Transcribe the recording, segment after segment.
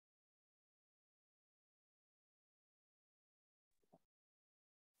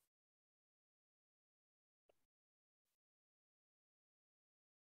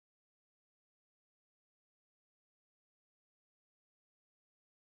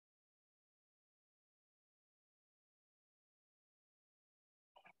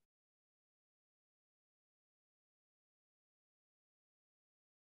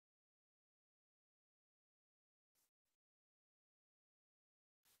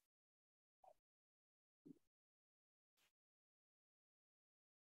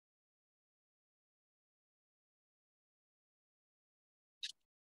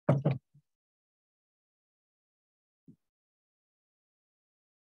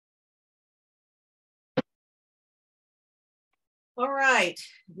All right,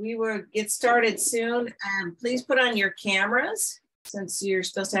 we will get started soon. Please put on your cameras since you're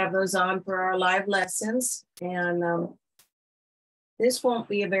supposed to have those on for our live lessons. And this won't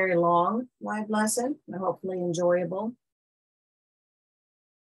be a very long live lesson, but hopefully enjoyable.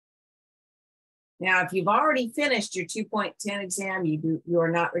 Now, if you've already finished your 2.10 exam, you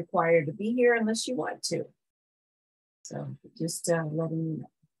are not required to be here unless you want to. So just letting you know.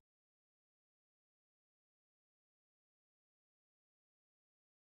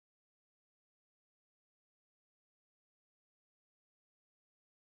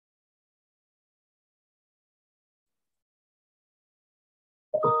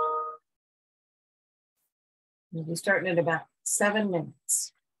 We'll be starting in about 7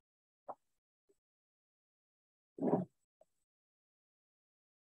 minutes.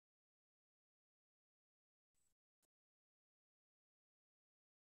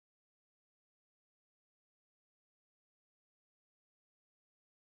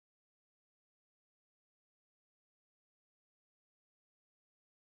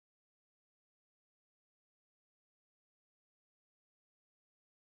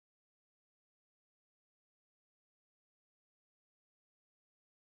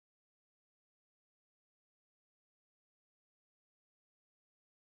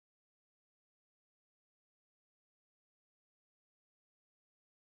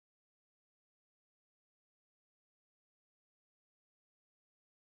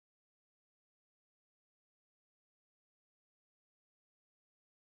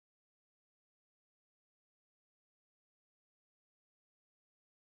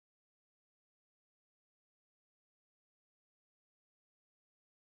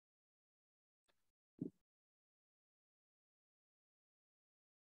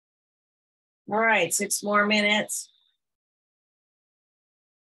 All right, 6 more minutes.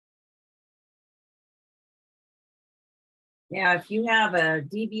 Now, if you have a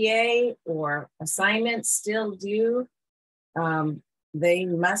DBA or assignments still due, they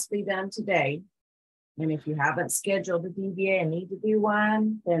must be done today. And if you haven't scheduled a DBA and need to do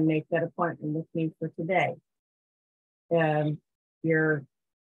one, then make that appointment with me for today. Your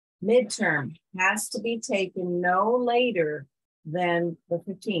midterm has to be taken no later than the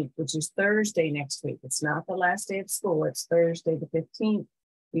 15th, which is Thursday next week. It's not the last day of school. It's Thursday the 15th.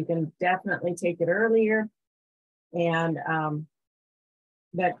 You can definitely take it earlier. And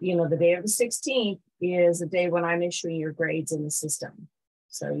but you know, the day of the 16th is a day when I'm issuing your grades in the system.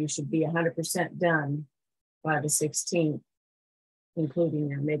 So you should be 100% done by the 16th, including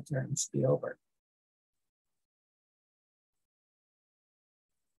your midterms should be over.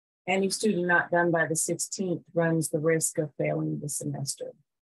 Any student not done by the 16th runs the risk of failing the semester.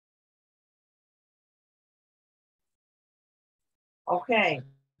 Okay,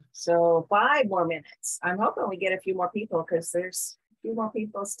 so 5 more minutes. I'm hoping we get a few more people because there's a few more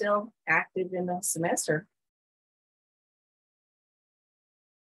people still active in the semester.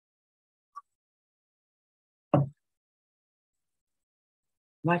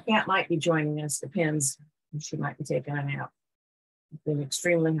 My cat might be joining us, depends. She might be taking a nap. Been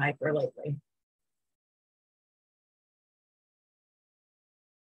extremely hyper lately.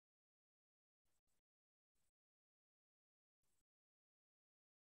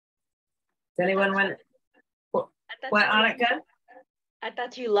 Does anyone want? What, Annika? I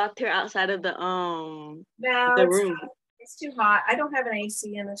thought you locked her outside of the no, room. It's too hot. I don't have an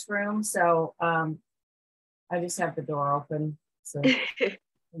AC in this room, so I just have the door open so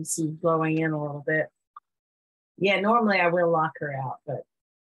AC blowing in a little bit. Yeah, normally I will lock her out, but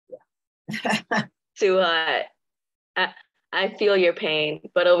yeah. Too hot. I feel your pain,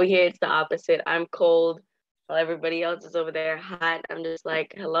 but over here it's the opposite. I'm cold while everybody else is over there hot. I'm just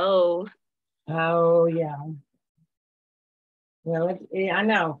like, hello. Oh yeah. Well, I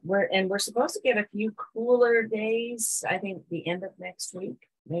know we're supposed to get a few cooler days. I think the end of next week,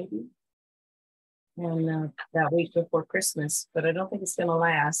 maybe, and that week before Christmas. But I don't think it's going to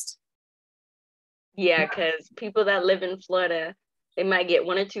last. Yeah, because people that live in Florida, they might get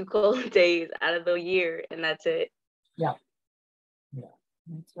 1 or 2 cold days out of the year, and that's it. Yeah, yeah,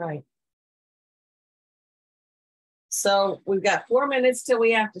 that's right. So we've got 4 minutes till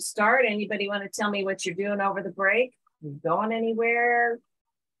we have to start. Anybody want to tell me what you're doing over the break? Are you going anywhere?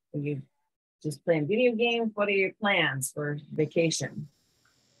 Are you just playing video games? What are your plans for vacation?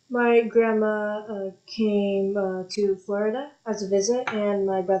 My grandma came to Florida as a visit, and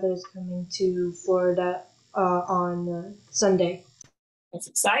my brother is coming to Florida on Sunday. It's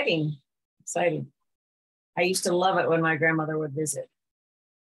exciting. Exciting. I used to love it when my grandmother would visit.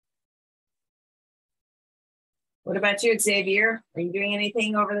 What about you, Xavier? Are you doing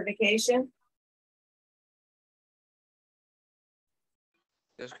anything over the vacation?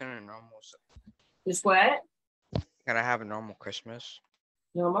 Just Just what? gonna have a normal Christmas.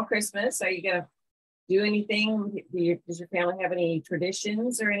 Normal Christmas. Are you gonna do anything? Does your family have any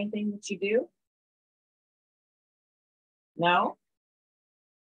traditions or anything that you do? No?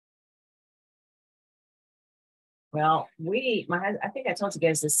 Well, I think I told you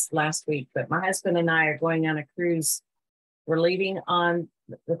guys this last week, but my husband and I are going on a cruise. We're leaving on,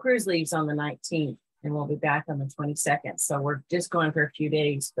 the cruise leaves on the 19th and we'll be back on the 22nd. So we're just going for a few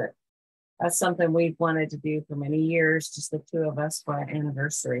days, but that's something we've wanted to do for many years, just the two of us for our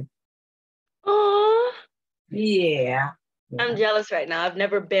anniversary. Oh, Yeah. I'm jealous right now. I've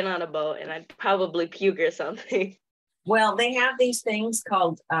never been on a boat and I'd probably puke or something. Well, they have these things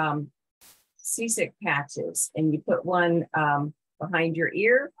called seasick patches, and you put one behind your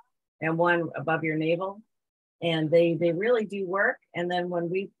ear and one above your navel, and they really do work. And then when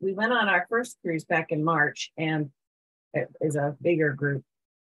we went on our first cruise back in March, and it is a bigger group,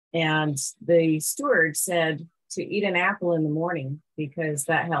 and the steward said to eat an apple in the morning because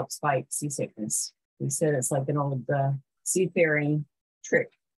that helps fight seasickness. He said it's like an old seafaring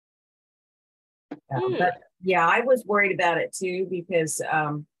trick. But yeah, I was worried about it too because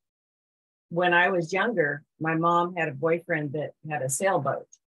when I was younger, my mom had a boyfriend that had a sailboat,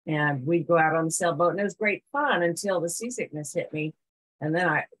 and we'd go out on the sailboat, and it was great fun until the seasickness hit me. And then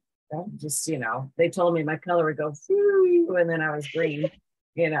I just, they told me my color would go, and then I was green,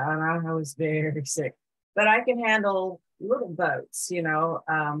 and I was very sick. But I can handle little boats,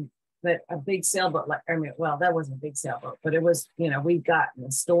 but a big sailboat, that wasn't a big sailboat, but it was, we've gotten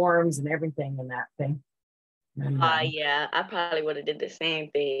the storms and everything in that thing. Yeah, I probably would have did the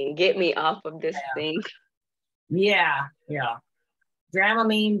same thing. Get me off of this thing. Yeah.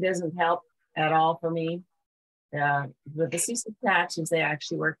 Dramamine doesn't help at all for me. But the seasick patches, they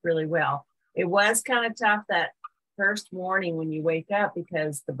actually work really well. It was kind of tough that first morning when you wake up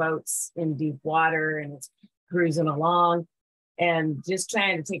because the boat's in deep water and it's cruising along, and just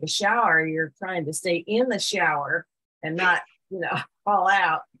trying to take a shower, you're trying to stay in the shower and not, fall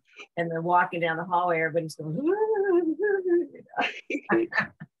out. And then walking down the hallway, everybody's going,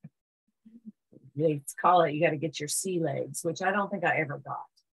 they call it, you got to get your sea legs, which I don't think I ever got.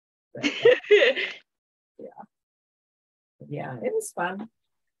 But, yeah, it was fun.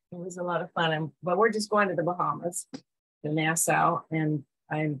 It was a lot of fun. But we're just going to the Bahamas, to Nassau, and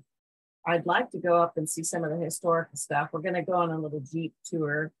I'd like to go up and see some of the historical stuff. We're going to go on a little Jeep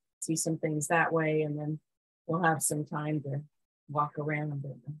tour, see some things that way, and then we'll have some time to walk around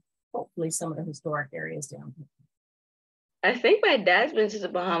and hopefully some of the historic areas down here. I think my dad's been to the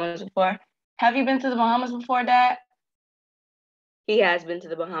Bahamas before. Have you been to the Bahamas before, Dad? He has been to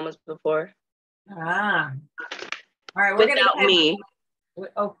the Bahamas before. Ah. All right, we're going to go ahead. Me.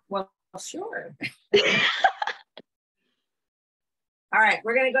 Oh, well, sure. All right,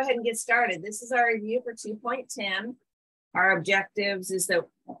 we're going to go ahead and get started. This is our review for 2.10. Our objectives is that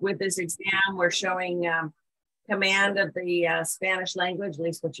with this exam, we're showing command of the Spanish language, at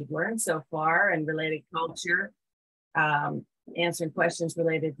least what you've learned so far, and related culture, answering questions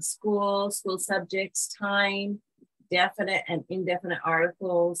related to school subjects, time, definite and indefinite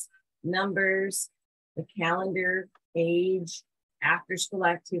articles, numbers, the calendar, age, after school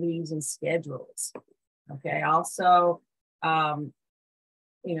activities, and schedules. Okay, also, it's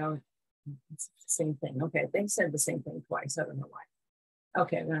the same thing. Okay, they said the same thing twice. I don't know why.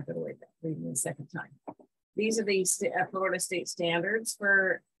 Okay, we're not going to read that. Read it the second time. These are the Florida State standards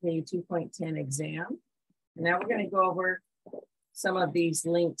for the 2.10 exam. And now we're going to go over some of these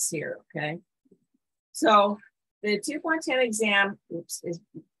links here, okay? So the 2.10 exam is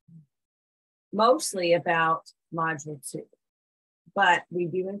mostly about Module 2, but we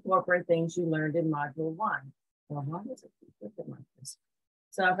do incorporate things you learned in Module 1. Well, why does it look like this?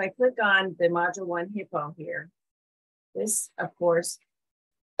 So if I click on the Module 1 HIPPO here, this, of course,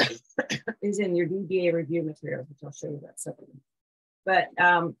 is in your DBA review materials, which I'll show you that separately. But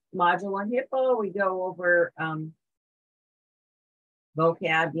Module 1 HIPPO, we go over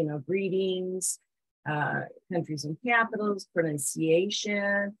vocab, greetings, countries and capitals,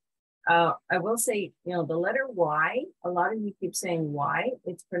 pronunciation. I will say, the letter Y, a lot of you keep saying Y,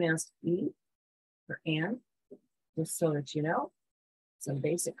 it's pronounced E for and, just so that you know. Some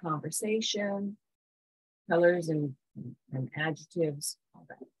basic conversation, colors and adjectives, all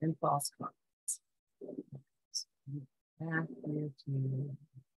that, and false confidence. Back here to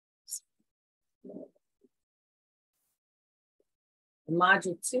the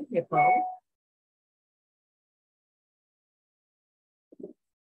Module 2 HIPPO.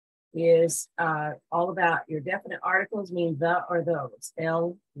 is all about your definite articles mean the or those.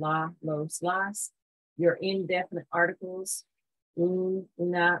 El, la, los, las. Your indefinite articles,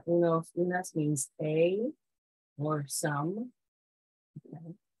 una, unos, unas means a or some.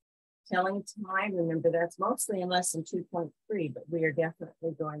 Okay. Telling time, remember that's mostly in lesson 2.3, but we are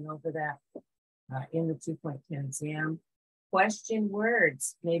definitely going over that in the 2.10 exam. Question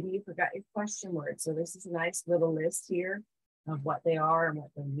words, maybe you forgot your question words. So this is a nice little list here of what they are and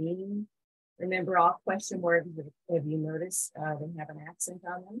what they mean. Remember, all question words, if you notice, they have an accent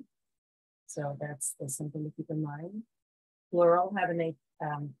on them. So that's something to keep in mind. Plural, have to make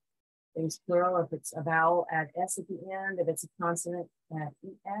things plural if it's a vowel, add S at the end. If it's a consonant, add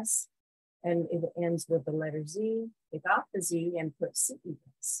ES. And if it ends with the letter Z, take off the Z and put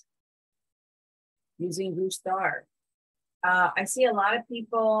CES. Using gustar. I see a lot of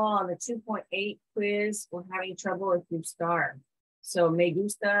people on the 2.8 quiz were having trouble with gustar. So me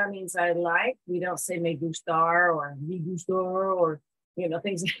gusta means I like. We don't say me gustar or me gustar or, you know,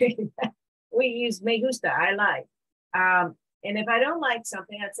 things like that. We use me gusta, I like. And if I don't like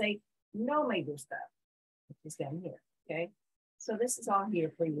something, I'd say no me gusta, which is down here, okay? So this is all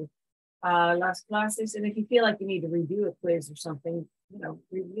here for you. Las clases, and if you feel like you need to redo a quiz or something, you know,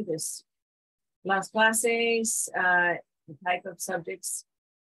 review this. Las clases, the type of subjects,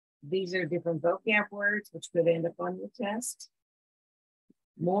 these are different vocab words, which could end up on your test.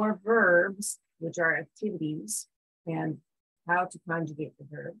 More verbs, which are activities, and how to conjugate the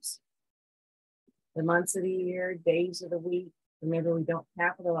verbs. The months of the year, days of the week. Remember, we don't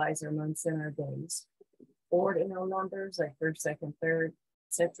capitalize our months and our days. Ordinal numbers like first, second, third,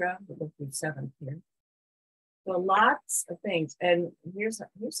 etc. We'll go through 7th here. So lots of things. And here's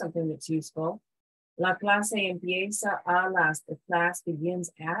something that's useful. La clase empieza a las. The class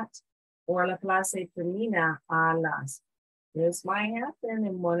begins at, or la clase termina a las. This might happen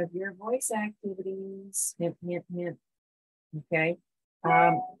in one of your voice activities. Hint, hint, hint. Okay.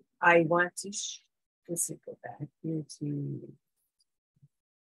 I want to let's go back here to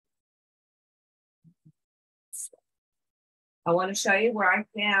I want to show you where I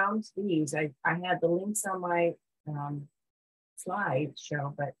found these. I had the links on my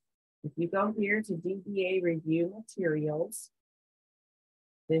slideshow, but if you go here to DBA Review Materials,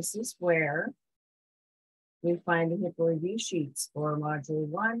 this is where we find the HIPAA review sheets for Module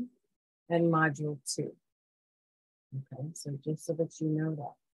 1 and Module 2. Okay, so just so that you know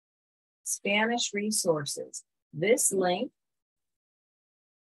that. Spanish resources. This link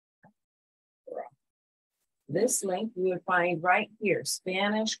you would find right here,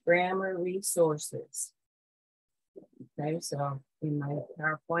 Spanish grammar resources. Okay, so in my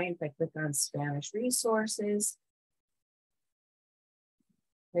PowerPoint, I click on Spanish resources.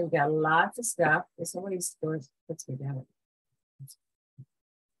 They've got lots of stuff. This always puts me down.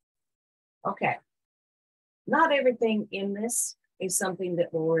 Okay, not everything in this is something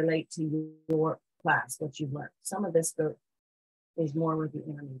that will relate to your class, what you've learned. Some of this is more with the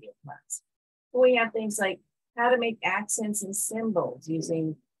intermediate class. We have things like how to make accents and symbols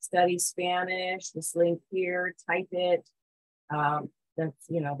using Study Spanish, this link here, type it. That's,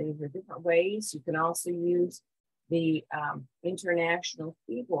 you know, these are different ways. You can also use the international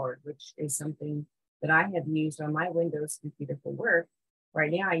keyboard, which is something that I have used on my Windows computer for work.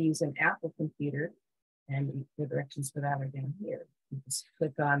 Right now I use an Apple computer, and the directions for that are down here. You just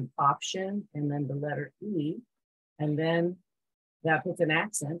click on Option and then the letter E, and then that puts an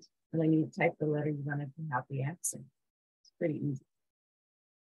accent. And then you type the letter you want to have the accent. It's pretty easy.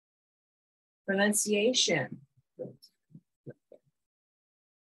 Pronunciation.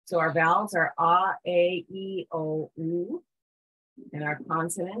 So our vowels are A, E, O, U. And our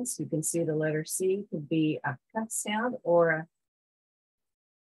consonants, you can see the letter C could be a cut sound or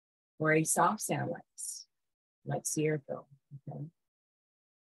a soft sound like cierto. Okay.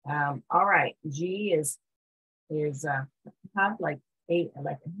 All right. G is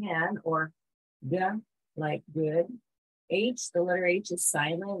like a hand, or G like good. H, the letter H is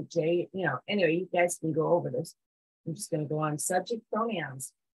silent. J, you know, anyway, you guys can go over this. I'm just going to go on subject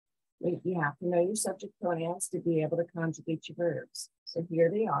pronouns. You have to know your subject pronouns to be able to conjugate your verbs. So here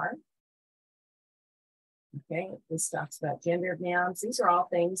they are. Okay, this talks about gender of nouns. These are all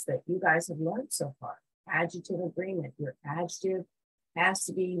things that you guys have learned so far. Adjective agreement. Your adjective has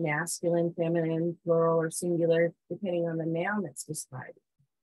to be masculine, feminine, plural, or singular, depending on the noun that's described.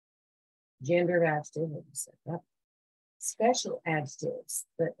 Gender of adjective, like you said that. Special adjectives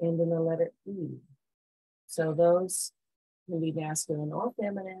that end in the letter E. So those can be masculine or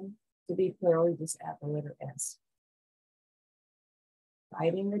feminine. To be plural, you just add the letter S.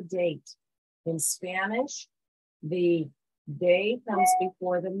 Writing the date. In Spanish, the Day comes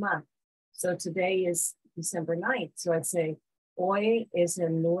before the month. So today is December 9th. So I'd say, hoy es el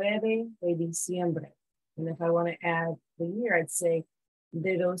 9 de diciembre. And if I want to add the year, I'd say,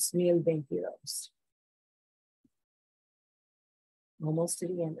 de 2022. Almost to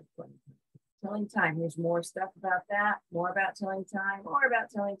the end of 2020. Telling time. Here's more stuff about that. More about telling time. More about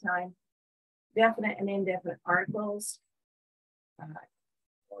telling time. Definite and indefinite articles.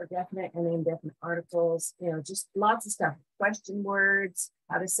 Or definite and indefinite articles. You know, just lots of stuff. Question words.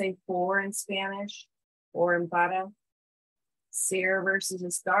 How to say for in Spanish. Or in para. Ser versus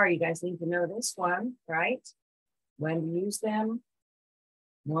estar. You guys need to know this one, right? When to use them.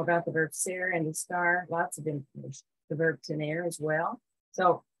 More about the verb ser and estar. Lots of information. The verb tener as well.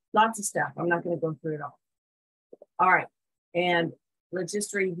 So lots of stuff. I'm not going to go through it all. All right. And let's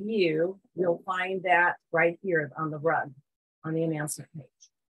just review. You'll find that right here on the rug on the announcement page.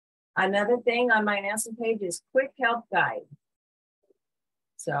 Another thing on my announcement page is quick help guide.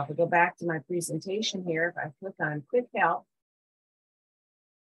 So if I go back to my presentation here, if I click on quick help,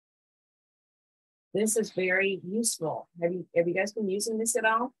 this is very useful. Have you guys been using this at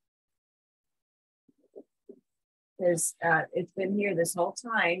all? Because it's been here this whole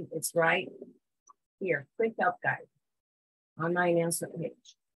time. It's right here, quick help guide on my announcement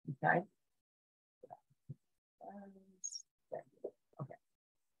page, okay? Okay.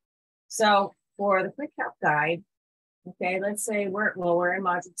 So for the quick help guide, okay, let's say we're in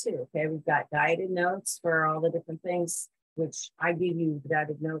module 2, okay? We've got guided notes for all the different things, which I give you the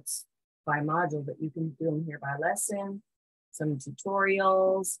guided notes by module, but you can do them here by lesson, some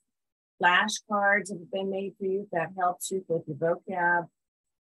tutorials, flashcards have been made for you that helps you with your vocab,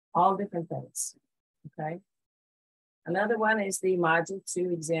 all different things, okay? Another one is the module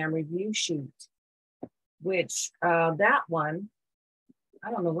 2 exam review sheet, which that one,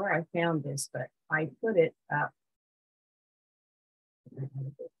 I don't know where I found this, but I put it up.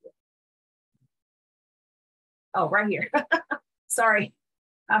 Oh, right here. Sorry.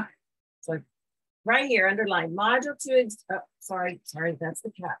 So right here, underlined module 2. Sorry, that's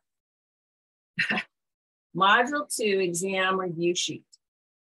the cat. Module 2 exam review sheet.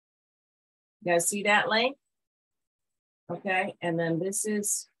 You guys see that link? Okay, and then this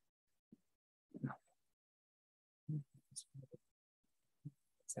is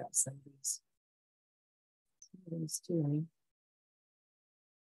some of these too many.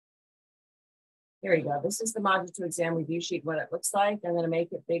 Here we go. This is the module 2 exam review sheet, what it looks like. I'm going to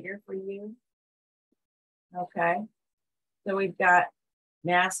make it bigger for you. Okay, so we've got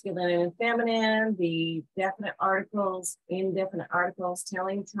masculine and feminine, the definite articles, indefinite articles,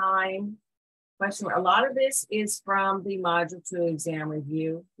 telling time. Question. A lot of this is from the module 2 exam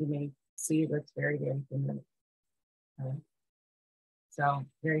review. You may see it looks very, very familiar. Okay. So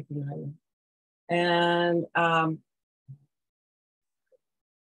very familiar. And all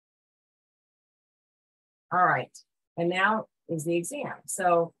right. And now is the exam.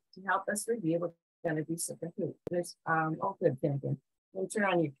 So to help us review, we're going to do something. There's oh good, Finnegan. Let me turn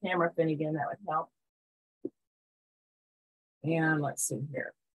on your camera, Finnegan. That would help. And let's see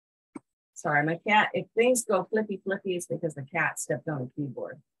here. Sorry, my cat, if things go flippy, it's because the cat stepped on the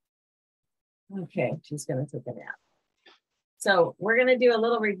keyboard. Okay, she's gonna take a nap. So we're gonna do a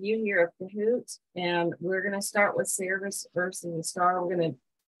little review here of Kahoot, and we're gonna start with service versus the star. We're gonna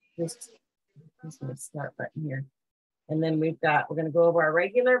just the start button here. And then we're gonna go over our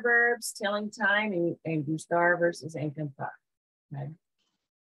regular verbs, telling time, and do star versus income thought. Okay.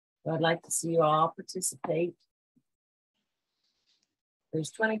 So I'd like to see you all participate. There's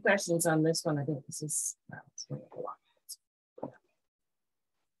 20 questions on this one. I think this is, it's going to be a lot.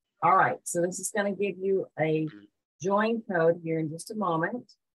 All right, so this is going to give you a join code here in just a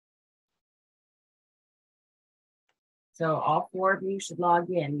moment. So all 4 of you should log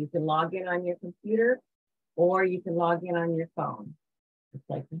in. You can log in on your computer or you can log in on your phone. It's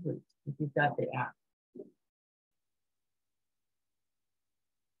like Kahoot if you've got the app.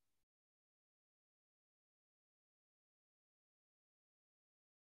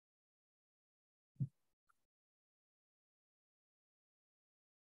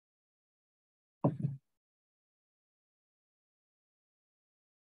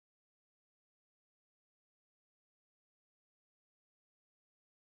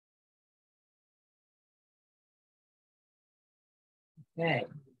 Okay.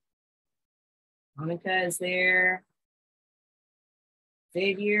 Monica is there.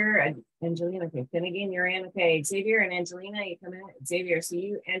 Xavier, Angelina, okay, Finnegan, you're in. Okay, Xavier and Angelina, you come in. Xavier, see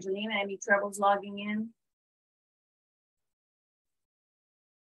you. Angelina, any troubles logging in?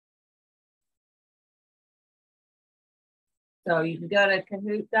 So you can go to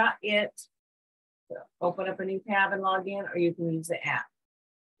kahoot.it So open up a new tab and log in, or you can use the app.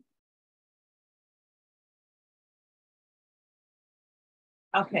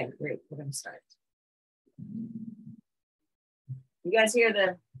 Okay, great. We're going to start. You guys hear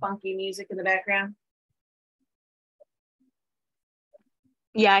the funky music in the background?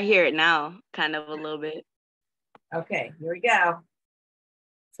 Yeah, I hear it now, kind of a little bit. Okay, here we go.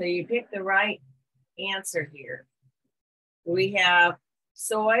 So you pick the right answer here. We have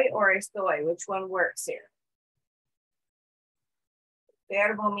soy or estoy. Which one works here?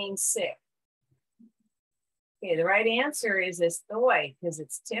 Verbo means sick. Okay, the right answer is estoy because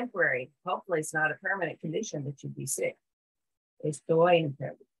it's temporary. Hopefully it's not a permanent condition that you'd be sick. Estoy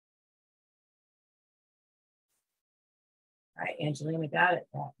enfermo. All right, Angelina got it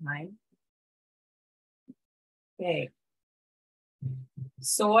that time. Okay.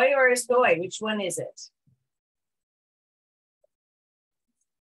 Soy or estoy, which one is it?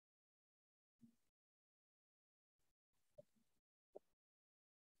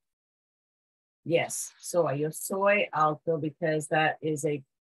 Yes, soy. Yo soy alto because that is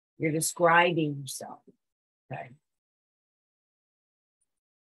you're describing yourself. Okay.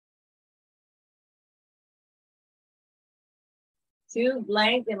 Tu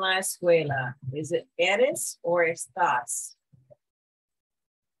blank en la escuela. Is it eres or estás?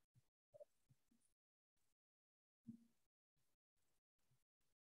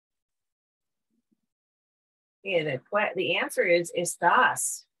 Yeah, the answer is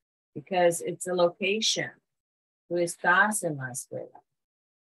estás because it's a location. Tu estás en la escuela.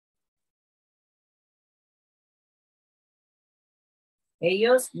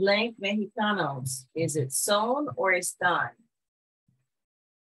 Ellos blank mexicanos. Is it son or están?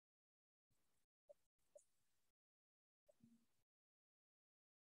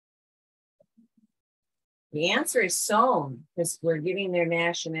 The answer is son because we're giving their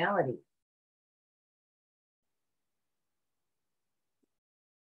nationality.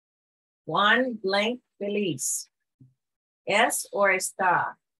 Juan blank feliz. Es or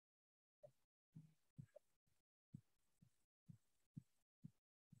está?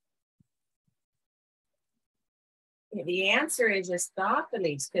 The answer is está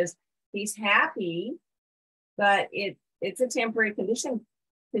feliz because he's happy, but it's a temporary condition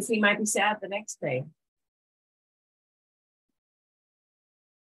because he might be sad the next day.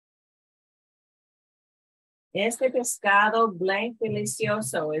 Este pescado blanc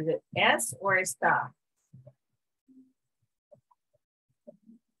delicioso, is it es or está?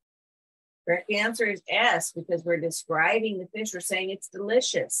 Correct answer is es because we're describing the fish. We're saying it's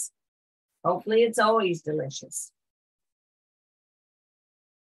delicious. Hopefully it's always delicious.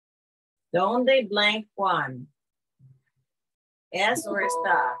 ¿Dónde blank Juan? ¿Es or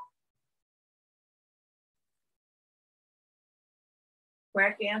está?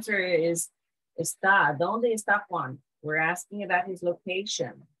 Correct answer is está. ¿Dónde está Juan? We're asking about his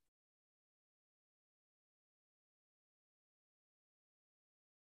location.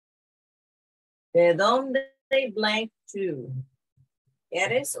 ¿De dónde blank tú?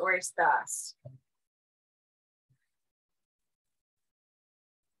 ¿Eres or estás?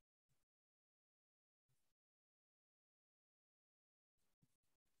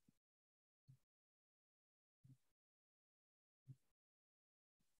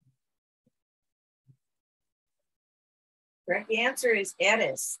 Correct answer is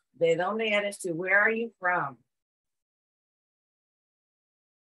eres. ¿De dónde eres tú? Where are you from?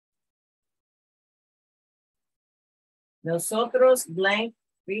 Nosotros blank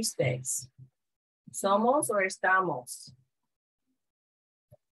tristes. ¿Somos o estamos?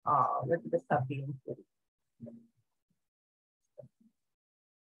 Oh, look at the puppy.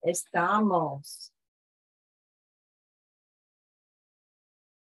 Estamos.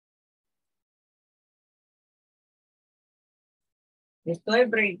 Estoy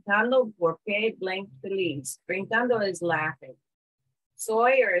brincando porque blank feliz. Brincando is laughing.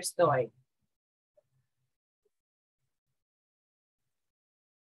 Soy or estoy?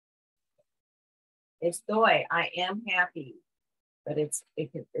 Estoy, I am happy, but it's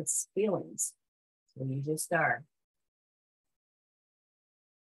feelings. So you just are.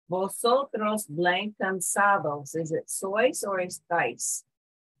 Vosotros blank cansados. Is it sois or estáis?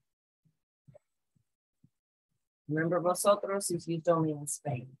 Remember, vosotros is used only in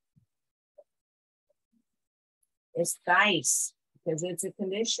Spain. Estáis, because it's a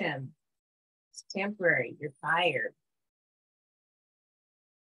condition. It's temporary, you're tired.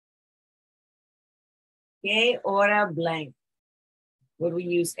 ¿Qué hora blank? Would we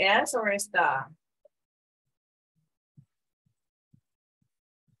use es or está?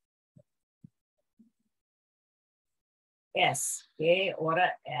 Es. ¿Qué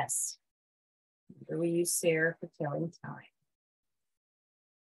hora es? Or we use Sarah for telling time.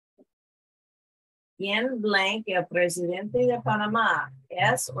 ¿Quién blank el presidente de Panamá?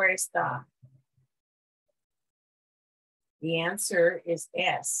 ¿Es o está? The answer is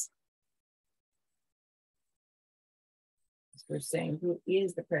S. We're saying who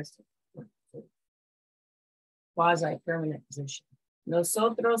is the president? Quasi-permanent position.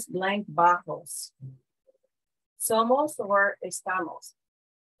 Nosotros blank bajos. Somos or estamos?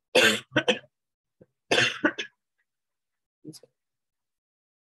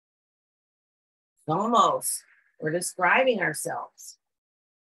 Somos. We're describing ourselves.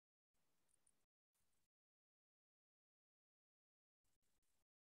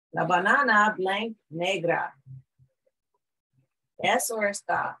 La banana blank negra. ¿Es o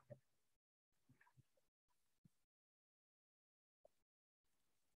está?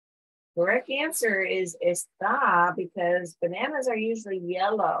 Correct answer is está because bananas are usually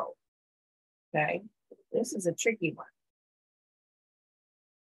yellow. Okay, this is a tricky one.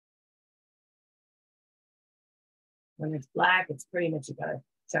 When it's black, it's pretty much you gotta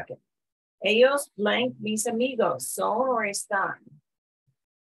chuck it. Ellos blank mis amigos, son or están?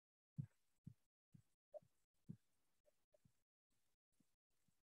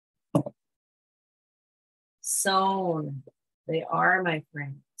 Son, they are my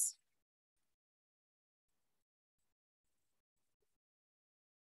friends.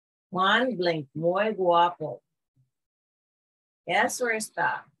 Juan blank, muy guapo. ¿Es o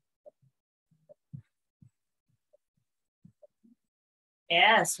está?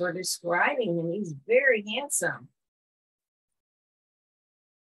 Yes, we're describing him. He's very handsome.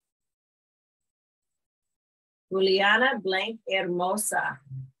 Juliana blank hermosa.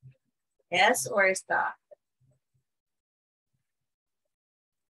 ¿Es o está?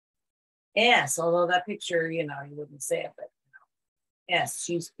 Yes, although that picture, you know, you wouldn't say it, but you know. Yes,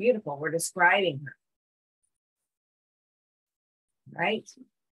 she's beautiful. We're describing her. Right?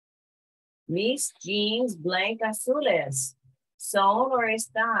 Mis jeans blank azules. Son or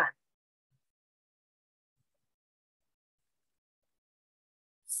están?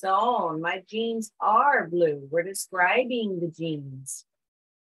 Son, my jeans are blue. We're describing the jeans.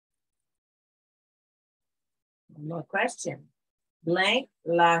 One more question. Blank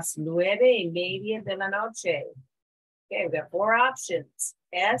las 9:30 de la noche. Okay, we have 4 options.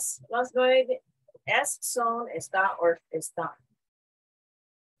 Es las 9, es son, está, or están.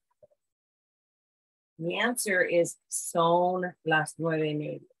 The answer is son las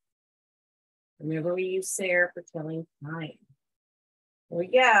 9:30. Remember, we use Sarah for telling time. Here we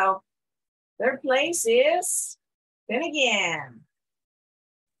go. Third place is Finnegan.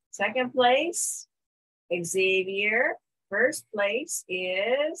 Second place, Xavier. First place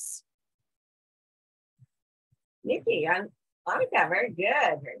is Nikki. Monica, very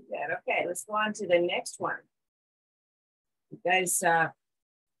good, very good. Okay, let's go on to the next one. You guys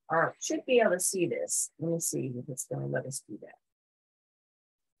should be able to see this. Let me see if it's going to let us do that.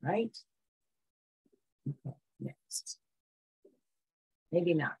 Right? Okay, next.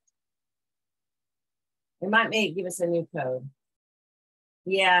 Maybe not. It might give us a new code.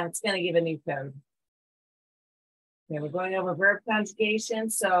 Yeah, it's going to give a new code. Okay, we're going over verb conjugation.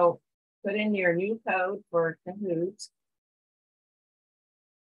 So put in your new code for Kahoot.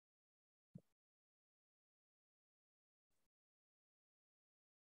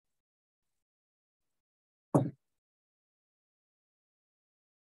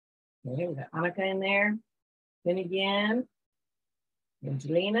 Okay, we got Annika in there. Finnegan.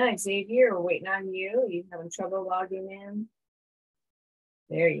 Angelina, Xavier, we're waiting on you. You having trouble logging in?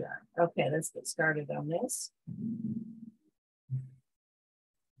 There you are. Okay, let's get started on this.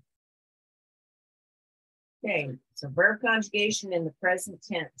 Okay, so verb conjugation in the present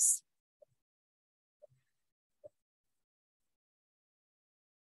tense.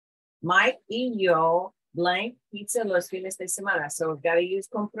 Mike y yo blank pizza los fines de semana. So we've got to use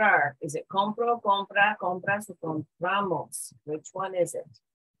comprar. Is it compro, compra, compras, o compramos? Which one is it?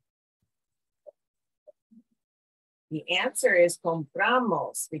 The answer is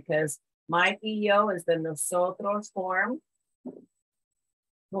compramos because Mike y yo is the nosotros form.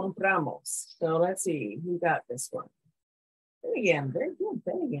 Compramos. So let's see who got this one. Finnegan, very good,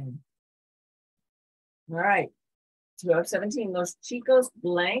 Finnegan. All right. 12:17. Los chicos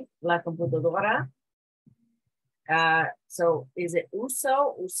blank la computadora. So is it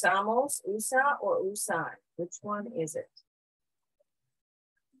uso, usamos, usa, or usan? Which one is it?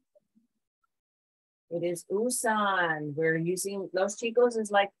 It is usan. We're using los chicos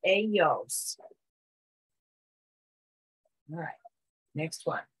is like ellos. All right, next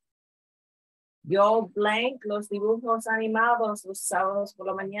one. Yo blank los dibujos animados los sábados por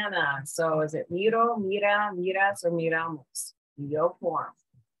la mañana. So is it miro, mira, miras, or miramos? Yo form.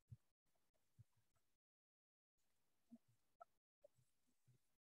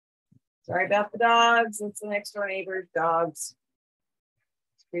 Sorry about the dogs. It's the next door neighbor's dogs.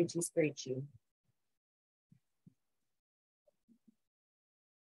 Screechy, screechy.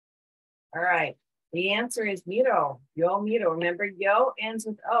 All right. The answer is miro. Yo miro. Remember, yo ends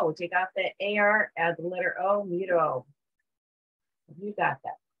with O. Take out the AR, add the letter O, miro. You got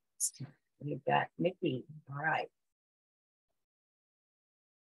that. You've got Mickey. All right.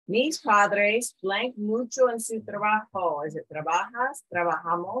 Mis padres blank mucho en su trabajo. Is it trabajas,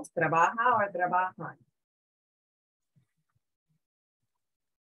 trabajamos, trabaja, or trabajan?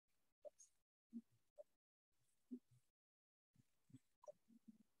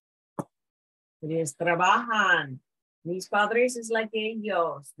 It is trabajan. Mis padres is like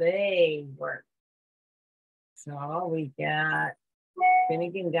ellos. They work. So we got,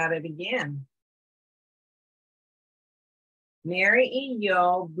 Finnegan got it again. Mary y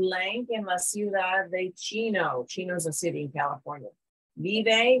yo blank en la ciudad de Chino. Chino is a city in California.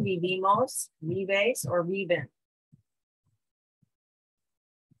 Vive, vivimos, vives, or viven.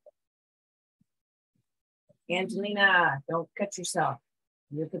 Angelina, don't cut yourself.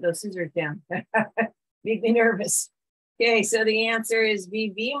 You put those scissors down. Make me nervous. Okay, so the answer is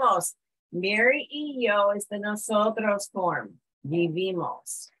vivimos. Mary y yo is the nosotros form.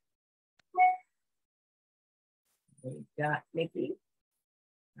 Vivimos. We got Mickey.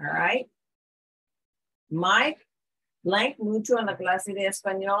 All right. Mike, blank mucho en la clase de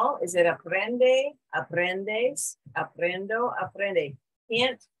español. Is it aprende, aprendes, aprendo, aprende?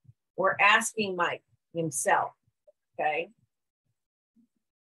 Hint, we're asking Mike himself, okay?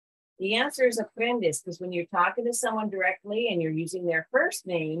 The answer is aprendes, because when you're talking to someone directly and you're using their first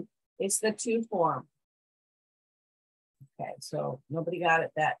name, it's the to form. Okay, so nobody got it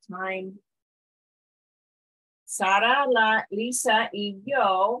that time. Sara, Lisa y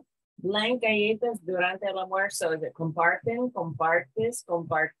yo blank galletas durante el almuerzo. Is it comparten, compartes,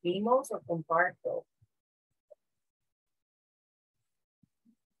 compartimos, or comparto?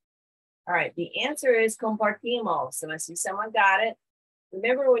 All right, the answer is compartimos. And I see someone got it.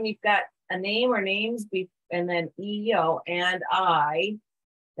 Remember when you've got a name or names and then yo and I,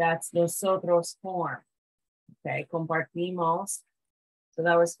 that's nosotros form. Okay, compartimos. So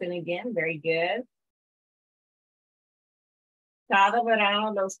that was Finnegan, very good. Cada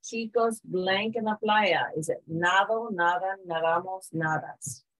verano los chicos blank en la playa. Is it nado, nadan, nadamos,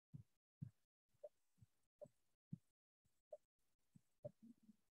 nadas?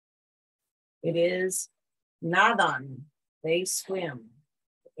 It is nadan. They swim.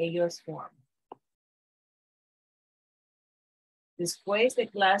 Ellos form. Después de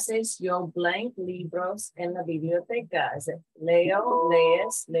clases, yo blank libros en la biblioteca. Is it leo,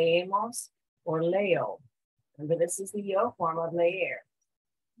 lees, leemos, or leo? Remember, this is the yo form of leer.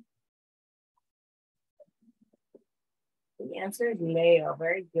 The answer is leo.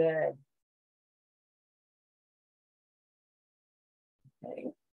 Very good.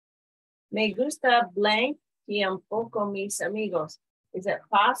 Okay. Me gusta blank tiempo con mis amigos. Is it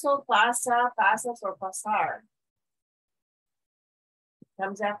paso, pasa, pasas, or pasar? It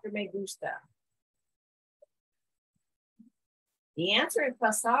comes after me gusta. The answer is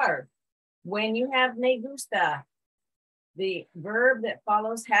pasar. When you have me gusta, the verb that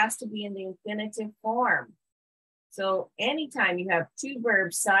follows has to be in the infinitive form. So anytime you have two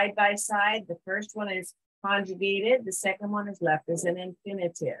verbs side by side, the first one is conjugated, the second one is left as an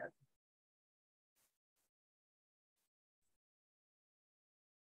infinitive.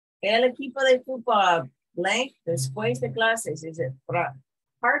 El equipo de fútbol blank después de clases. Is it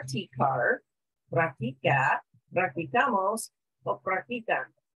practicar, practica, practicamos, o practican?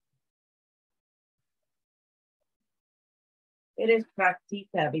 It is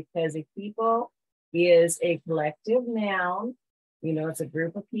practica because equipo is a collective noun. You know, it's a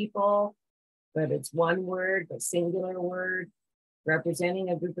group of people, but it's one word, a singular word, representing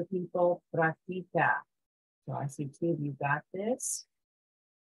a group of people, practica. So I see two of you got this.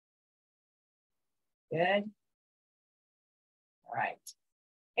 Good. All right.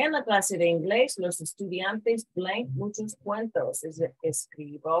 En la clase de inglés, los estudiantes blank muchos cuentos. Is it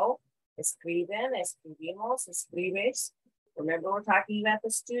escribo, escriben, escribimos, escribes? Remember, we're talking about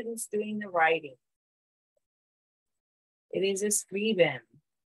the students doing the writing. It is escriben.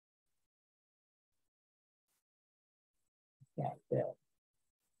 Okay, good.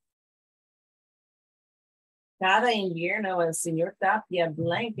 Cada invierno el señor Tapia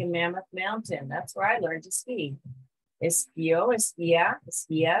blank in Mammoth Mountain. That's where I learned to ski. Esquió, esquía,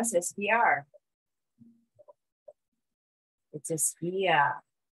 esquías, esquiar. It's esquía.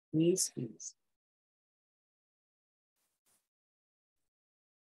 Whiskies.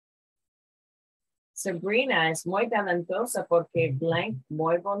 Sabrina es muy talentosa porque blank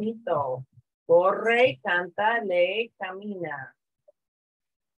muy bonito. Corre, canta, lee, camina.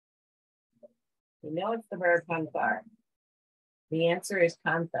 You know it's the verb cantar. The answer is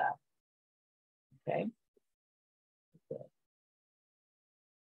canta. Okay. Good.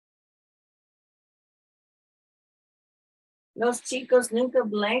 Los chicos nunca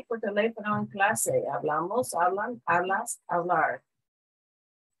blank por teléfono en clase. Hablamos, hablan, hablas, hablar.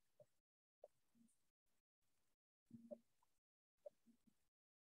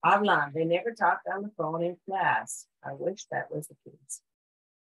 Hablan. They never talked on the phone in class. I wish that was the case.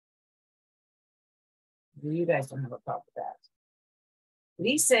 You guys don't have a problem with that.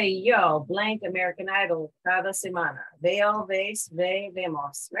 Lisa y yo blank American Idol cada semana. Veo, ves, ve,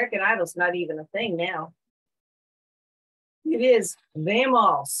 vemos. American Idol's not even a thing now. It is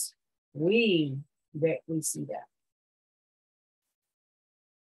vemos. We see that.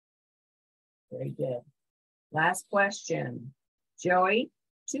 Very good. Last question. Joey,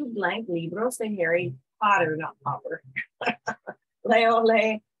 2 blank libros de Harry Potter, not Popper. Leo,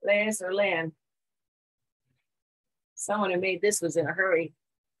 lees, or leen. Someone who made this was in a hurry.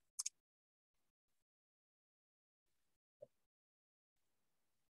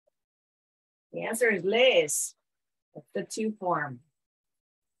 The answer is lees. That's the 2 form.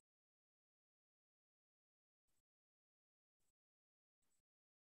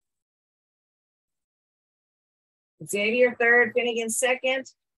 Xavier third, Finnegan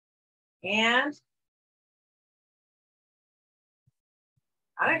second, and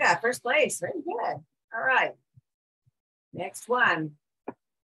I got first place. Very good. All right. Next one.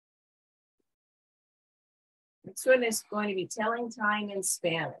 Next one is going to be telling time in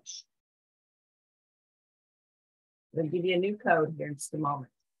Spanish. We'll give you a new code here in just a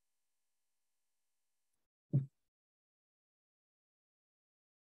moment.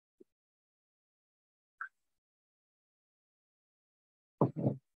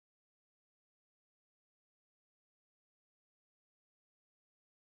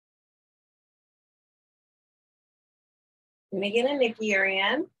 Megan and Nikki are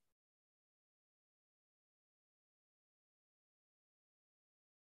in.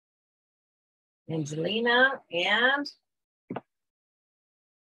 Angelina and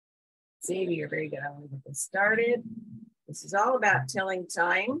Xavier, very good. I'm going to get this started. This is all about telling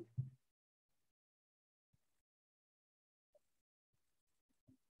time.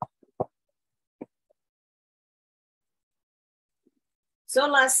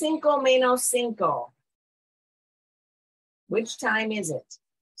 Son las 5:05. Which time is it?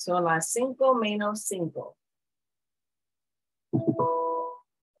 Son las 5:05.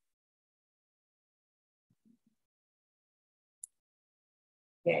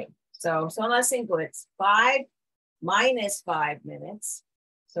 Okay, so son las 5, it's 5 minus 5 minutes.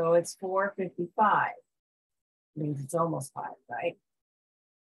 So it's 4:55. Means it's almost 5, right?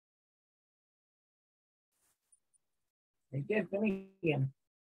 Very good, Finnegan.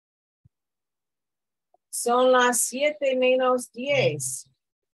 Son las 7:10.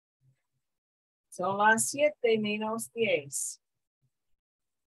 Son las 7:10.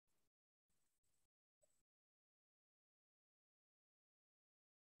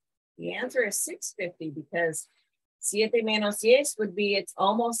 The answer is 6:50 because 7:10 would be it's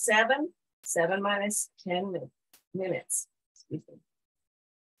almost 7. 7 minus 10 minutes. Excuse me.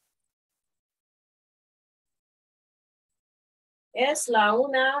 Es la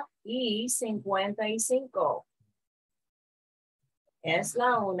 1:55. Es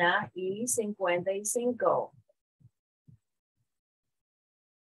la 1:55.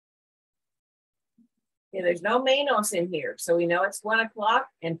 Okay, there's no menos in here, so we know it's 1 o'clock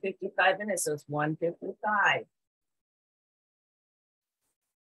and 55 minutes, so it's 1:55.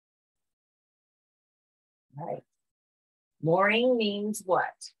 Right. Morning means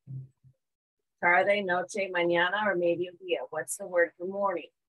what? Tarde, noche, mañana, or mediodía. What's the word for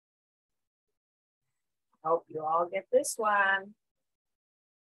morning? Hope you all get this one.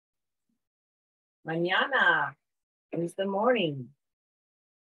 Mañana is the morning.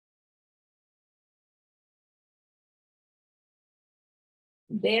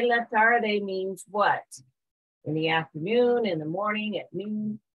 De la tarde means what? In the afternoon, in the morning, at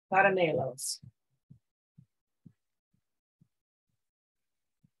noon, caramelos.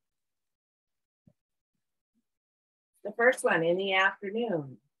 The first one, in the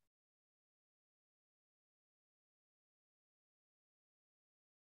afternoon.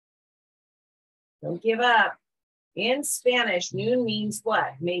 Don't give up. In Spanish, noon means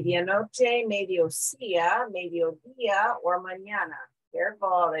what? Medianoche, mediodía, mediodía, or mañana.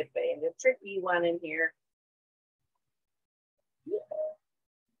 Careful, they put a tricky one in here.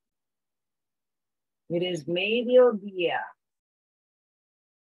 It is mediodía.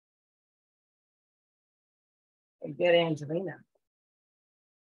 Good, Angelina.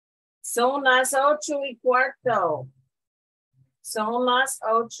 Son las 8:15. Son las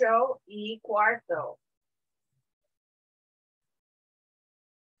 8:15.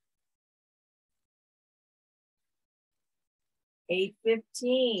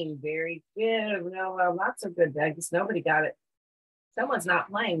 $8:15. Very good. No, well, not so good. I guess nobody got it. Someone's not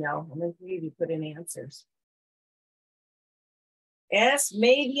playing though. I'm going to you put in answers. Es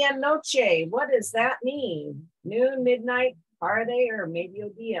medianoche. What does that mean? Noon, midnight, tarde, or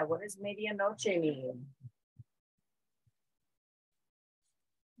mediodía? What does medianoche mean?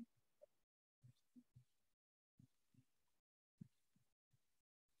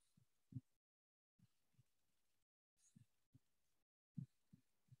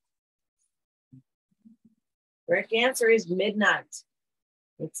 Correct answer is midnight.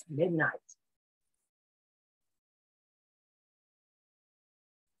 It's midnight.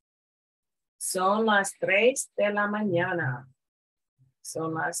 Son las 3 de la mañana.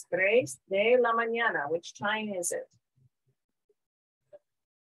 Son las 3 de la mañana. Which time is it?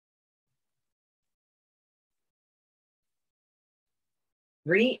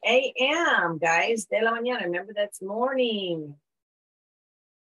 $3 a.m. guys, de la mañana. Remember that's morning.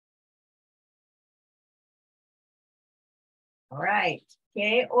 All right.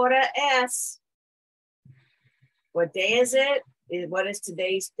 ¿Qué hora es? What day is it? What is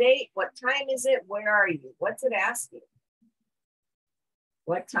today's date? What time is it? Where are you? What's it asking?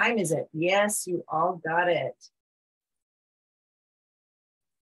 What time is it? Yes, you all got it.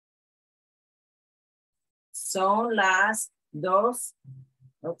 Son las 2.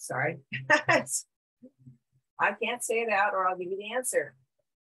 Oh, sorry. I can't say it out or I'll give you the answer.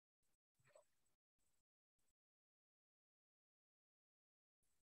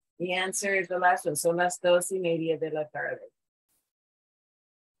 The answer is the last one. Son las 2:30 de la tarde.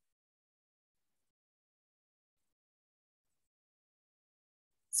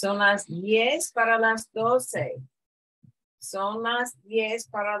 Son las 10 para las 12. Son las 10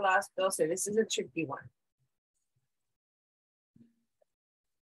 para las 12. This is a tricky one.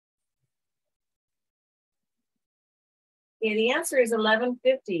 Okay, the answer is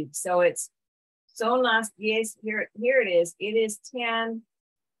 11:50. So it's son las 10. Here it is. It is 10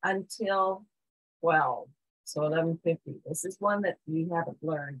 until 12. So 11:50. This is one that you haven't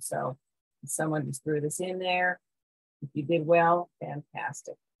learned. So someone just threw this in there. If you did well,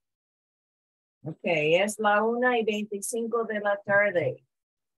 fantastic. Okay, es la 1:25 de la tarde.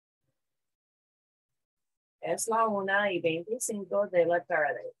 Es la 1:25 de la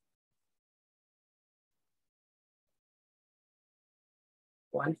tarde.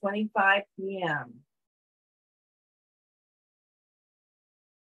 1:25 p.m.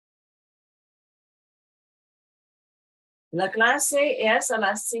 La clase es a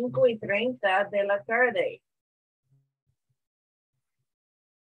las 5:30 de la tarde.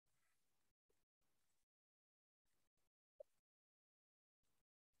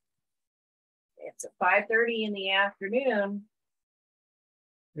 It's at 5:30 in the afternoon.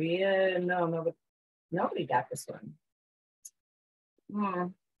 Yeah, no, nobody got this one.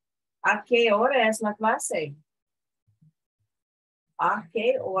 ¿A qué hora es la clase? ¿A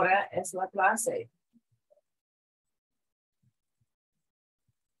qué hora es la clase?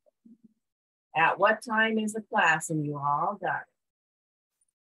 At what time is the class? And you all got it.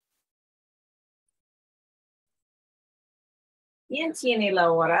 ¿Quién tiene la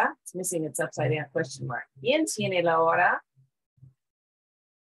hora? It's missing its upside down question mark. ¿Quién tiene la hora?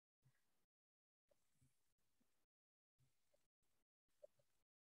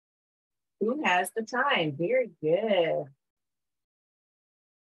 Who has the time? Very good.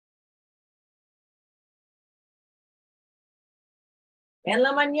 En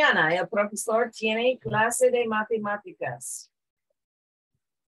la mañana, el profesor tiene clase de matemáticas.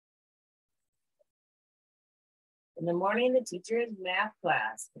 In the morning, the teacher has math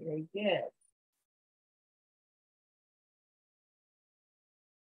class. Very good.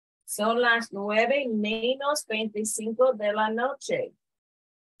 Son las 9:25 de la noche.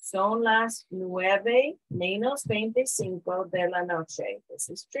 Son las 9:25 de la noche. This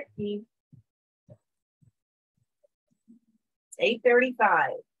is tricky. It's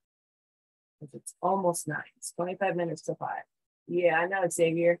 8:35. It's almost 9. It's 25 minutes to 5. Yeah, I know,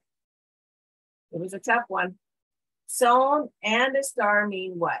 Xavier. It was a tough one. Son and a star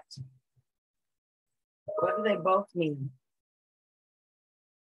mean what? What do they both mean?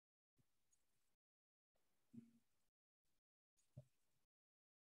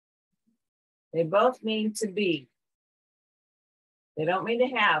 They both mean to be. They don't mean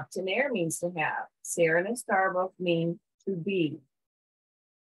to have. Tener means to have. Ser and estar both mean to be.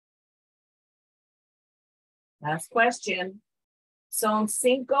 Last question. Son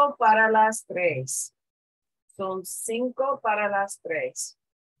 5 para las 3. Son 5 para las 3.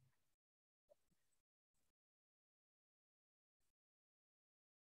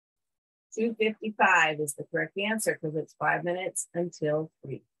 $2:55 is the correct answer because it's 5 minutes until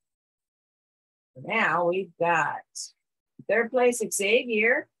 3. Now we've got third place,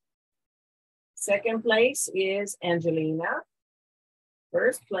 Xavier. Second place is Angelina.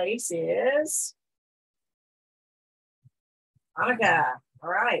 First place is Monica. All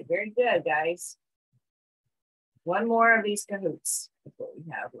right, very good, guys. One more of these Kahoots. That's what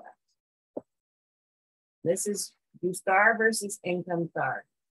we have left. This is Gustar versus Encantar.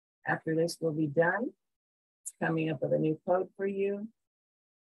 After this will be done, it's coming up with a new code for you.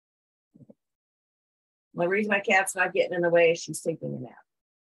 The reason my cat's not getting in the way is she's taking a nap.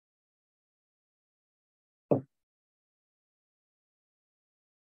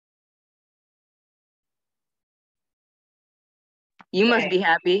 You must be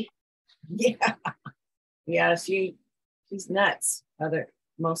happy. Yeah. Yeah, she's nuts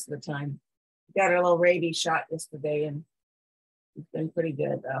most of the time. Got her little rabies shot yesterday and it's been pretty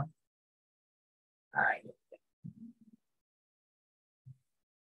good though. All right.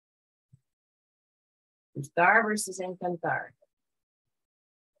 Gustar versus Encantar.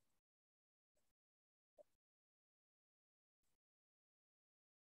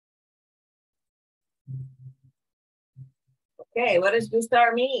 Okay, what does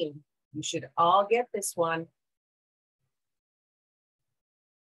Gustar mean? You should all get this one.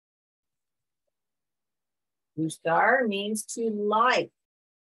 Gustar means to like.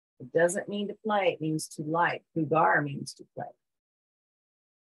 It doesn't mean to play, it means to like. Jugar means to play.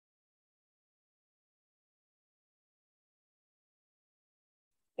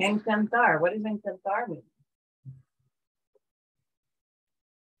 Encantar, what does encantar mean?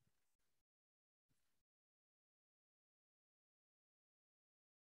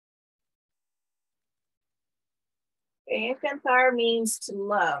 Encantar means to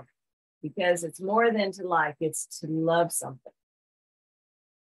love because it's more than to like, it's to love something.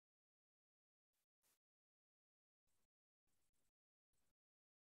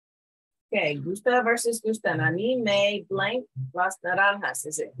 Okay, gusta versus gustan. A mí me blank las naranjas.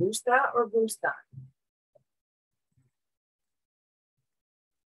 Is it gusta or gustan?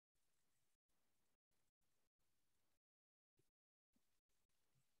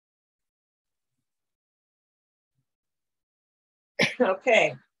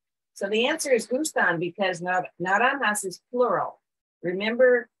 Okay, so the answer is gustan because naranjas is plural.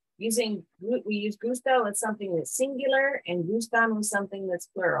 Remember, we use gusto with something that's singular and gustan with something that's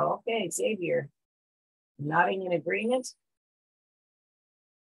plural. Okay, Xavier, nodding in agreement.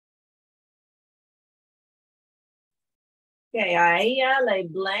 Okay, a ella le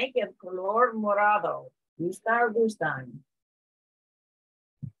blank el color morado. Gusta or gustan?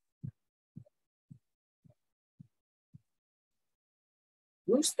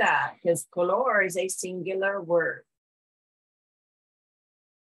 Gusta, because color is a singular word.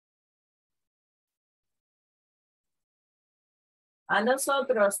 A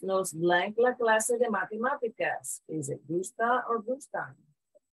nosotros nos blank la clase de matemáticas. Is it gusta or gustan?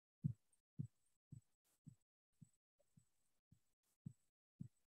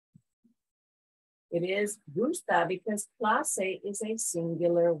 It is gusta because clase is a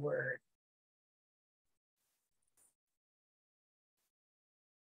singular word.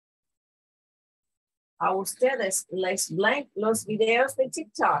 A ustedes les blank los videos de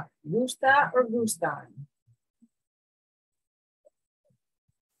TikTok. ¿Gusta or gustan?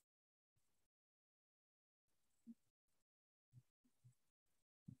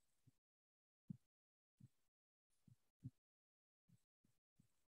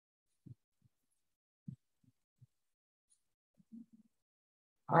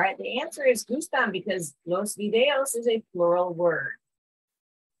 All right, the answer is gustan because los videos is a plural word.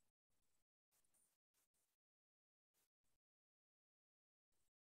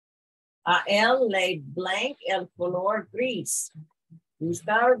 A él le blank el color gris.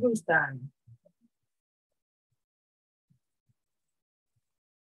 ¿Gusta or gustan?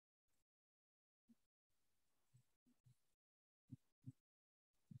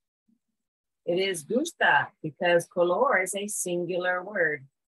 It is gusta because color is a singular word.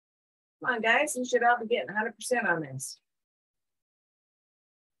 Come on, guys, you should all be getting 100% on this.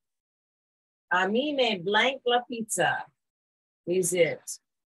 A mí me blank la pizza. Is it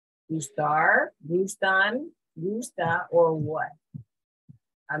gustar, gustan, gusta, or what?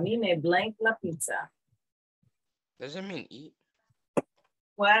 A mí me blank la pizza. Does it mean eat?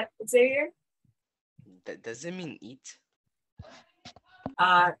 What? Say here? Does it mean eat?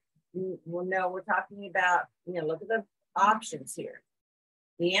 Well, no, we're talking about, look at the options here.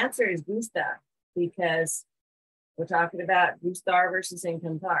 The answer is gusta because we're talking about gustar versus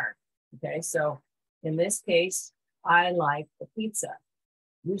encantar. Okay, so in this case, I like the pizza.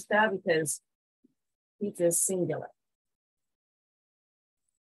 Gusta because pizza is singular.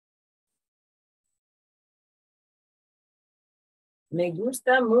 Me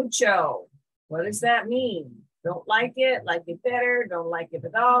gusta mucho. What does that mean? Don't like it better, don't like it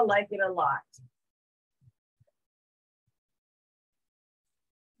at all, like it a lot.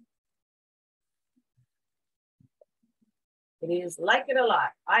 It is like it a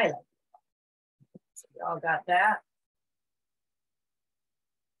lot. I like it. So y'all got that?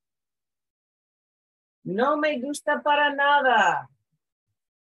 No me gusta para nada.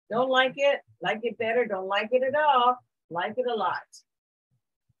 Don't like it better, don't like it at all, like it a lot.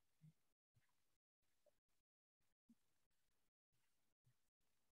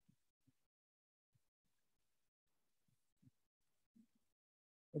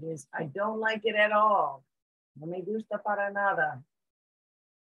 It is, I don't like it at all. No me gusta para nada.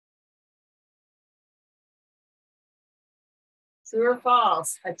 True or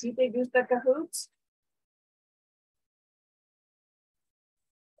false? ¿A ti te gusta cahoots?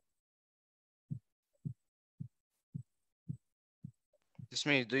 This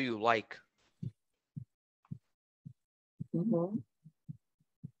means do you like? Mm-hmm.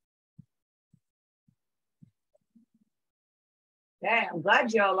 Yeah, I'm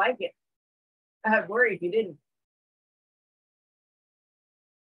glad y'all like it. I'd worry if you didn't.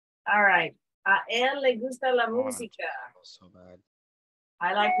 All right. A él le gusta la música. So bad.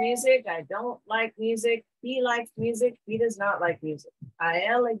 I like music. I don't like music. He likes music. He does not like music. A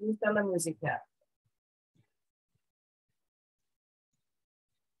él le gusta la música.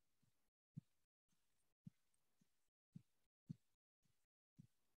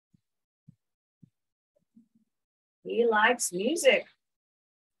 He likes music.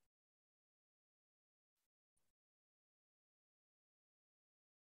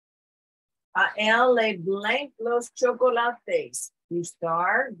 A él le blank los chocolates.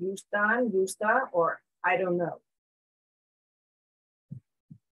 Gustar, gustan, gusta, or I don't know.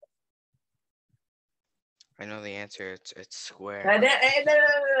 I know the answer. It's square.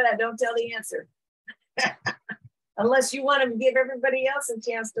 Don't tell the answer. Unless you want to give everybody else a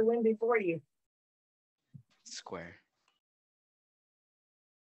chance to win before you. Square.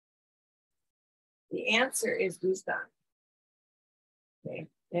 The answer is gustan. Okay,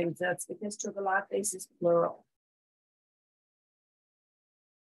 and that's because chocolates is plural.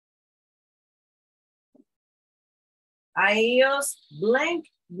 A ellos blank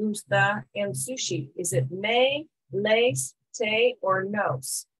gusta el sushi. Is it me, les, te, or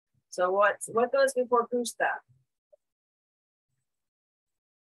nos? So what goes before gusta?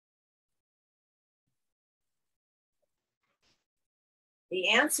 The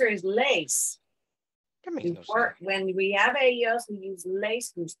answer is les. That makes no Before, sense. when we have ellos, we use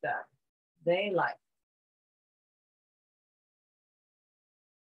les gusta. They like.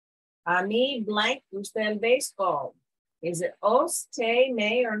 A mí blank gusta el béisbol. Is it os, te,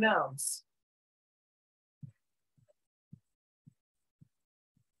 me, or nos?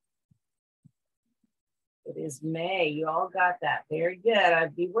 It is me. You all got that. Very good.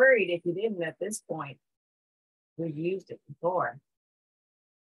 I'd be worried if you didn't at this point. We've used it before.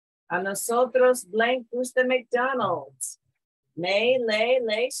 A nosotros blank gusta McDonald's. Me, le,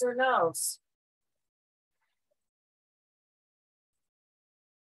 les, or nos?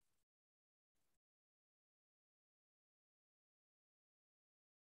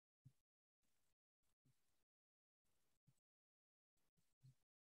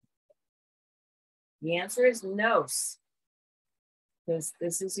 The answer is nos. Because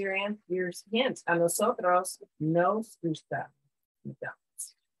this is your hint. A nosotros nos gusta McDonald's.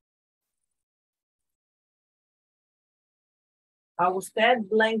 A usted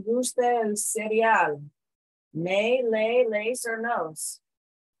blank gusta el cereal. Me, le, les, or nos?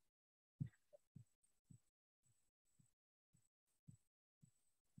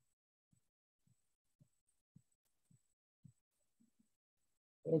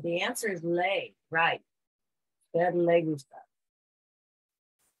 The answer is le, right. Usted le gusta.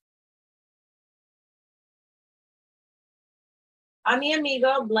 A mi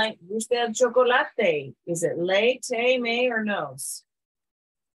amigo blank gusta el chocolate. Is it le, te, me, or nos?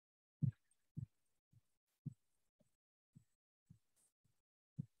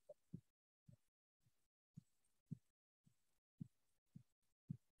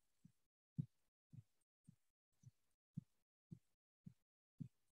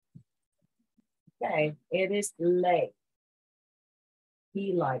 Okay, it is Lay.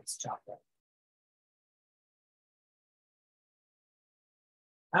 He likes chocolate.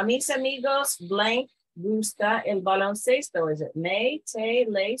 A mis amigos, blank gusta el baloncesto. Is it may, te,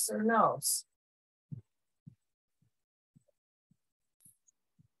 lace, or nos?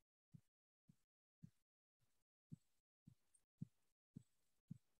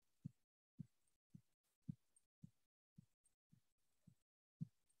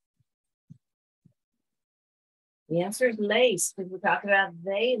 The answer is lace, because we're talking about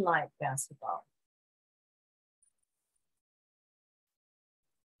they like basketball.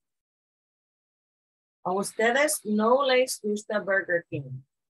 A ustedes no les gusta Burger King.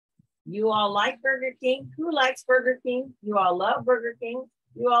 You all like Burger King. Who likes Burger King? You all love Burger King.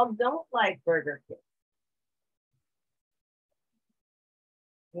 You all don't like Burger King.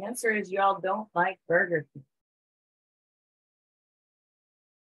 The answer is y'all don't like Burger King.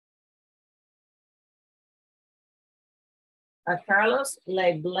 A Carlos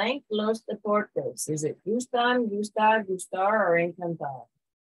le blank los deportes. Is it gustan, gustar, gustar, or encantar?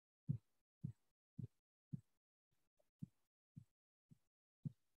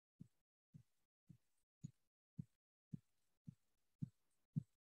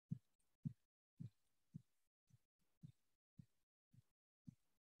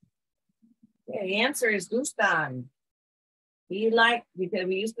 Okay, the answer is gustan. We like, because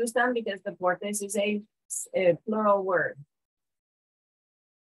we use gustan because deportes is a plural word.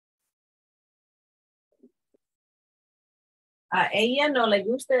 A ella no le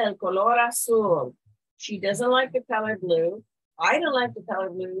gusta el color azul. She doesn't like the color blue. I don't like the color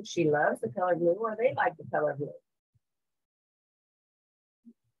blue. She loves the color blue, or they like the color blue.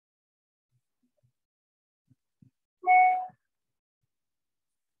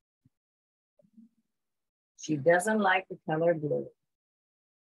 She doesn't like the color blue.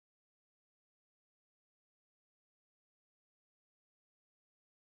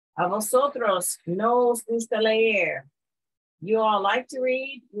 A vosotros no os gusta leer. You all like to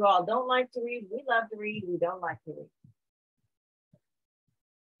read. You all don't like to read. We love to read. We don't like to read.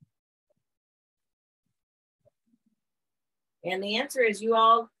 And the answer is you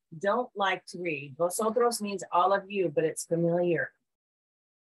all don't like to read. Vosotros means all of you, but it's familiar.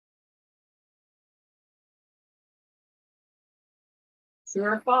 True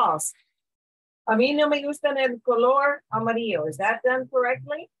or false? A mí no me gusta el color amarillo. Is that done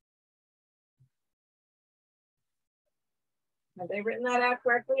correctly? Have they written that out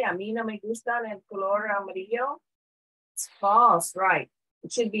correctly? A mí no me gusta el color amarillo. It's false, right?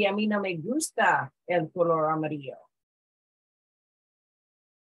 It should be a mí no me gusta el color amarillo.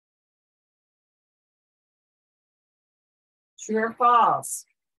 True or false?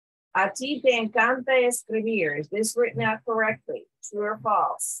 A ti te encanta escribir. Is this written out correctly? True or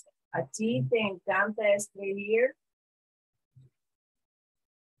false? A ti te encanta escribir.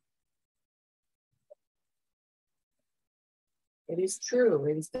 It is true.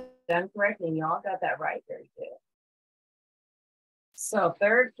 It is done correctly. And y'all got that right. Very good. So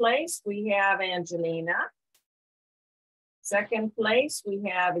third place, we have Angelina. Second place, we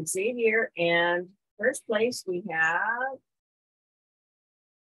have Xavier. And first place, we have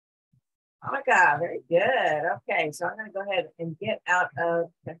Monica. Very good. Okay, so I'm going to go ahead and get out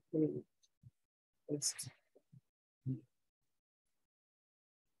of the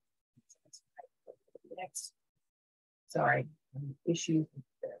next. Sorry, issue.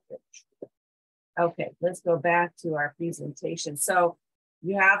 Okay, let's go back to our presentation. So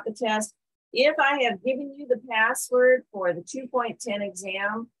you have the test. If I have given you the password for the 2.10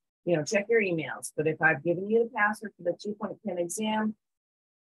 exam, check your emails. But if I've given you the password for the 2.10 exam,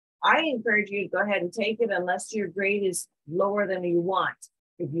 I encourage you to go ahead and take it unless your grade is lower than you want.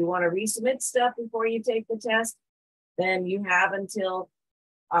 If you want to resubmit stuff before you take the test, then you have until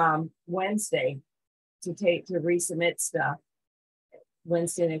Wednesday to resubmit stuff,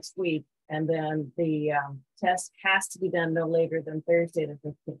 Wednesday next week. And then the test has to be done no later than Thursday the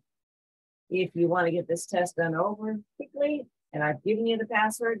 15th. If you want to get this test done over quickly, and I've given you the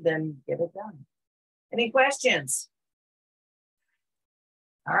password, then get it done. Any questions?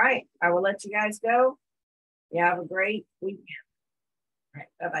 All right, I will let you guys go. You have a great weekend. All right,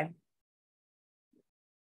 bye-bye.